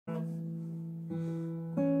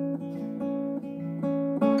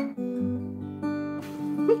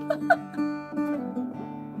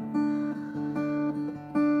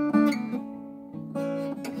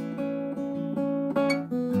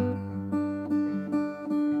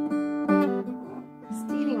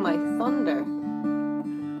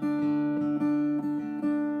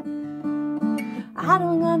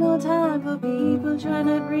people trying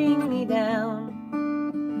to bring me down.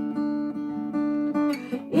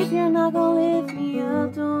 If you're not gonna lift me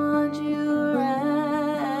up, don't want you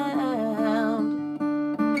around.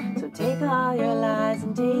 So take all your lies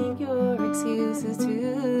and take your excuses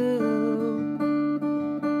too.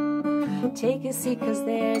 Take a seat, 'cause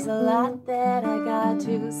there's a lot that I got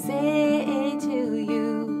to say to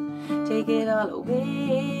you. Take it all away,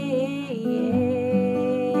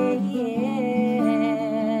 yeah.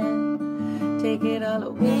 Take it all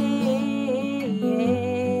away,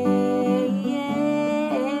 yeah.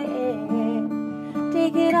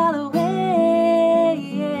 Take it all away,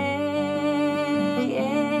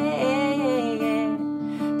 yeah.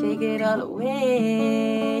 Take it all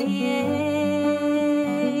away, yeah.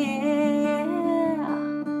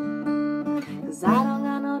 'Cause I don't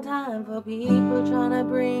got no time for people trying to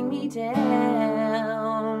bring me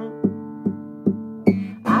down.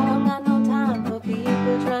 I don't got no time for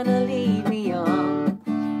people trying to lead me on,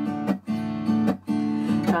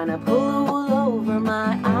 trying to pull the wool over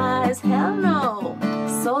my eyes. Hell no,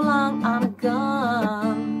 so long I'm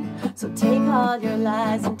gone. So take all your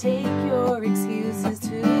lies and take your excuses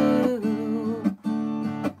too.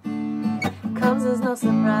 Comes as no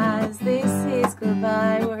surprise, this is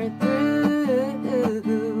goodbye, we're through.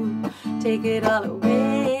 Take it all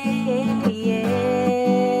away,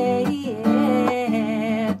 yeah,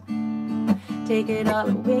 yeah. Take it all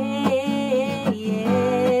away,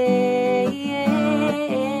 yeah,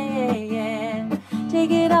 yeah.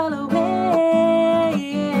 Take it all away,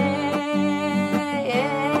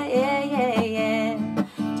 yeah, yeah.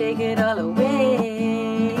 Take it all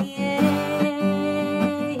away, yeah.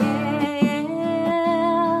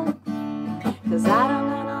 'Cause I don't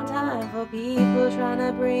got no time for people trying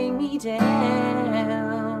to bring me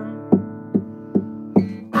down.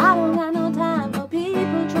 I don't got no time for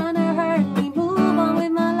people trying to hurt me. Move on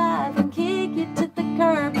with my life and kick it to the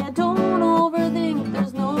curb. Yeah, don't overthink,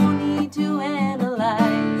 there's no need to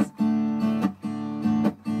analyze.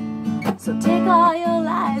 So take all your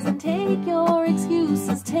lies and take your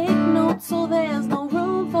excuses. Take notes so there's no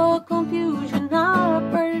room for confusion. Not a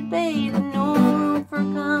bird bait and no room for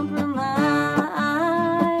compromise.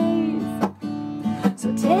 So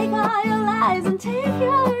take all your lies and take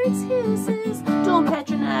your excuses. Don't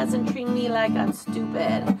patronize and treat me like I'm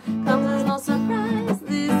stupid. Comes as no surprise,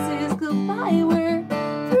 this is goodbye, we're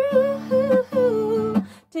through.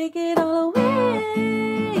 Take it all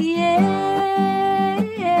away, yeah,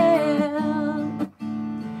 yeah.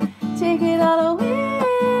 Take it all away,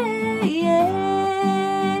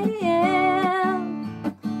 yeah, yeah.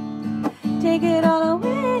 Take it all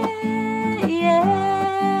away,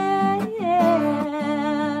 yeah,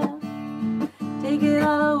 yeah. Take it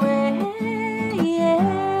all away, yeah,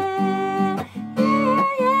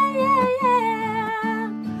 yeah.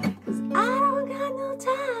 'Cause I don't got no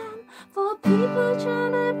time for people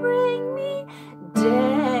trying to